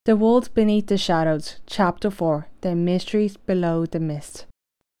The World Beneath the Shadows, Chapter 4, The Mysteries Below the Mist.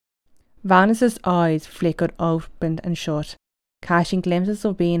 Vanis's eyes flickered open and shut, catching glimpses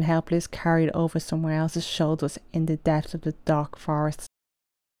of being helpless carried over someone else's shoulders in the depths of the dark forest.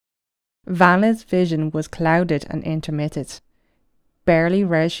 Vanna's vision was clouded and intermittent, barely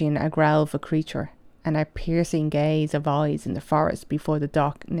relishing a growl of a creature and a piercing gaze of eyes in the forest before the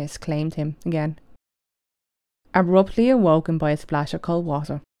darkness claimed him again. Abruptly awoken by a splash of cold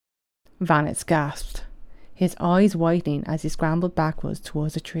water, Vanis gasped, his eyes widening as he scrambled backwards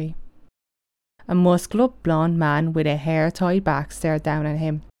towards a tree. A muscular blond man with a hair tied back stared down at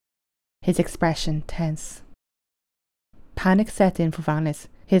him, his expression tense. Panic set in for Vanis.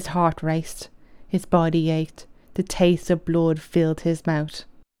 His heart raced, his body ached, the taste of blood filled his mouth.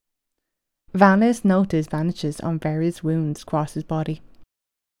 Vanis noticed bandages on various wounds across his body,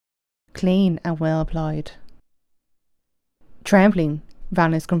 clean and well applied. Trembling,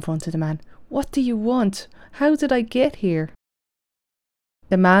 Vanis confronted the man. "What do you want? How did I get here?"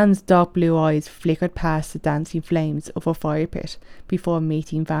 The man's dark blue eyes flickered past the dancing flames of a fire pit before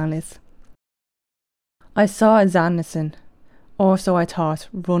meeting Vanis. "I saw a Xanison, or so I thought,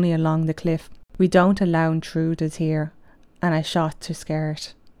 running along the cliff. We don't allow intruders here, and I shot to scare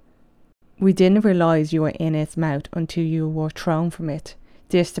it. We didn't realise you were in its mouth until you were thrown from it,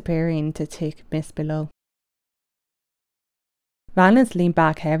 disappearing into thick mist below." Vanis leaned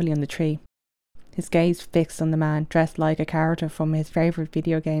back heavily on the tree, his gaze fixed on the man dressed like a character from his favourite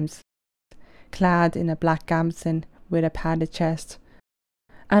video games, clad in a black gambeson with a padded chest,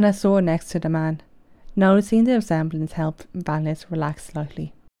 and a sword next to the man. Noticing the resemblance helped Vanis relax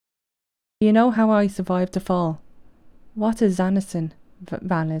slightly. "You know how I survived the fall?" "What is Xanison?"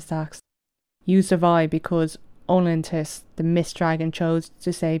 Vanis asked. "You survived because Olentis, the mist dragon, chose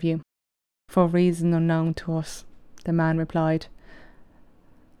to save you, for reasons unknown to us," the man replied.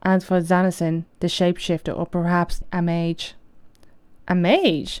 "And for Xanison, the shapeshifter, or perhaps a mage." "A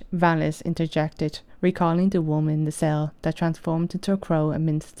mage?" Vanis interjected, recalling the woman in the cell that transformed into a crow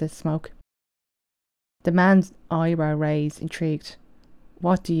amidst the smoke. The man's eyebrow raised, intrigued.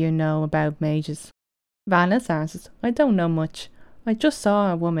 "What do you know about mages?" Vanis answered, "I don't know much. I just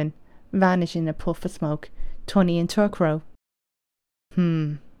saw a woman vanish in a puff of smoke, turning into a crow."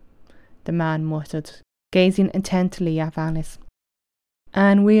 The man muttered, gazing intently at Vanis.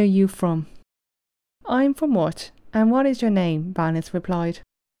 "And where are you from?" "I'm from what? And what is your name?" Vanis replied.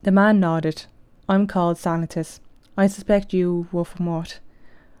 The man nodded. "I'm called Sanitas. I suspect you were from what?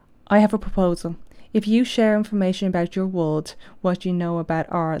 I have a proposal. If you share information about your world, what you know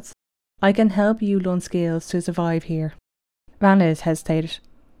about ours, I can help you learn skills to survive here." Vanis hesitated.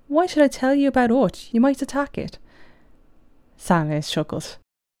 "Why should I tell you about Ut? You might attack it." Sanitas chuckled.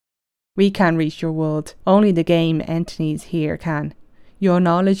 "We can reach your world. Only the game entities here can. Your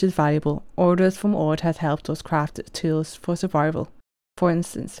knowledge is valuable. Orders from Ut has helped us craft tools for survival. For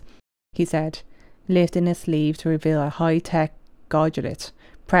instance," he said, lifting his sleeve to reveal a high-tech gadget.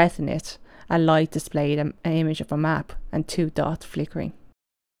 Pressing it, a light displayed an image of a map and 2 dots flickering.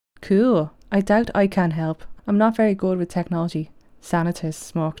 "Cool. I doubt I can help. I'm not very good with technology," Sanitas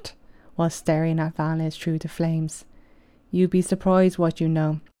smirked, while staring at Vanis through the flames. "You'd be surprised what you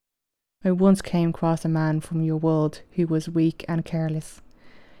know. I once came across a man from your world who was weak and careless,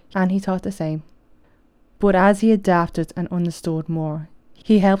 and he thought the same. But as he adapted and understood more,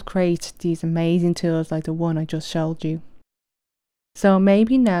 he helped create these amazing tools like the one I just showed you. So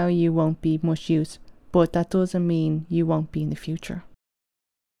maybe now you won't be much use, but that doesn't mean you won't be in the future.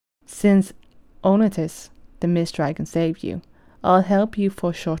 Since Onetis, the mist dragon, saved you, I'll help you for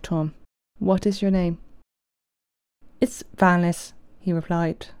a short term. What is your name?" "It's Vanis," he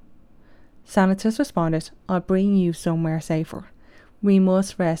replied. Sanitas responded, "I'll bring you somewhere safer. We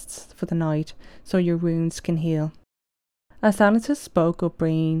must rest for the night so your wounds can heal." As Sanitas spoke of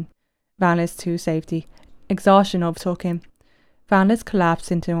bringing Vanis to safety, exhaustion overtook him. Vanis collapsed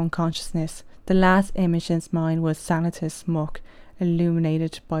into unconsciousness. The last image in his mind was Sanitas' muck,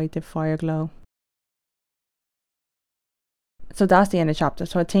 illuminated by the fire glow. So that's the end of the chapter.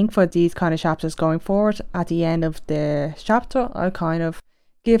 So I think for these kind of chapters going forward, at the end of the chapter, I'll kind of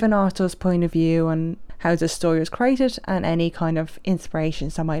give an author's point of view on how the story was created and any kind of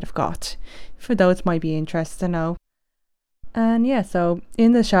inspirations I might have got, for those might be interested to know. And yeah, so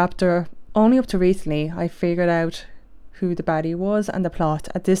in the chapter, only up to recently, I figured out who the baddie was and the plot.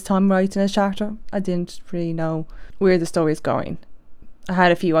 At this time writing this chapter, I didn't really know where the story is going. I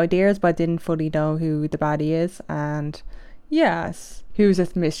had a few ideas, but I didn't fully know who the baddie is. And yes, who's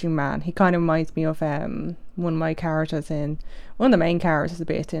this mystery man? He kind of reminds me of one of my characters in, one of the main characters a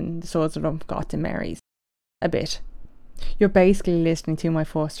bit in the Swords of Forgotten Memories. A bit. You're basically listening to my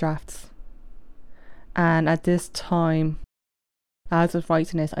first drafts. And at this time, as I was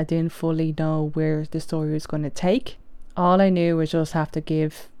writing this, I didn't fully know where the story was going to take. All I knew was just have to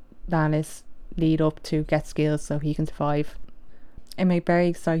give Lannis lead up to get skills so he can survive. I'm very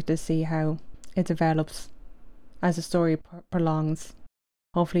excited to see how it develops as the story prolongs.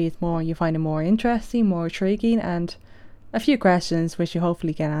 Hopefully you find it more interesting, more intriguing, and a few questions which you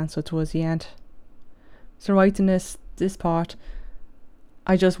hopefully get answered towards the end. So writing this part,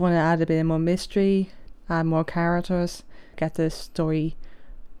 I just want to add a bit more mystery, add more characters, get the story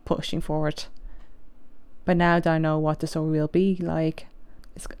pushing forward. But now that I know what the story will be like,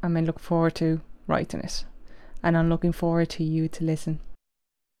 I'm looking forward to writing it, and I'm looking forward to you to listen.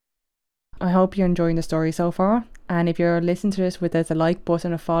 I hope you're enjoying the story so far, and if you're listening to this with there's a like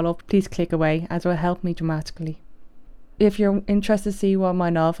button or follow, please click away, as it will help me dramatically. If you're interested to see what my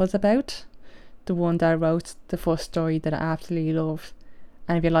novel's about, the one that I wrote, the first story that I absolutely love,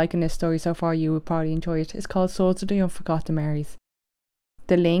 and if you're liking this story so far, you would probably enjoy it. It's called Swords of the Unforgotten Marys.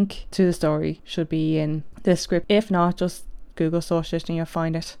 The link to the story should be in the script. If not, just Google search it and you'll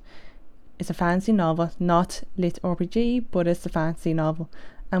find it. It's a fantasy novel, not lit RPG, but it's a fantasy novel.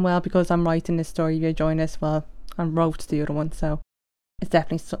 And well, because I'm writing this story, you're enjoying this, well, I wrote the other one, so it's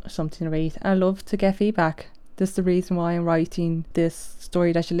definitely something to read. I love to get feedback. This is the reason why I'm writing this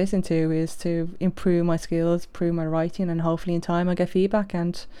story that you listen to, is to improve my skills, improve my writing, and hopefully in time I'll get feedback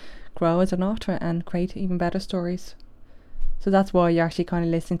and grow as an author and create even better stories. So that's why you're actually kind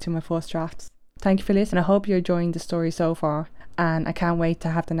of listening to my first drafts. Thank you for listening. I hope you're enjoying the story so far, and I can't wait to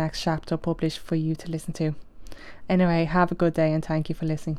have the next chapter published for you to listen to. Anyway, have a good day and thank you for listening.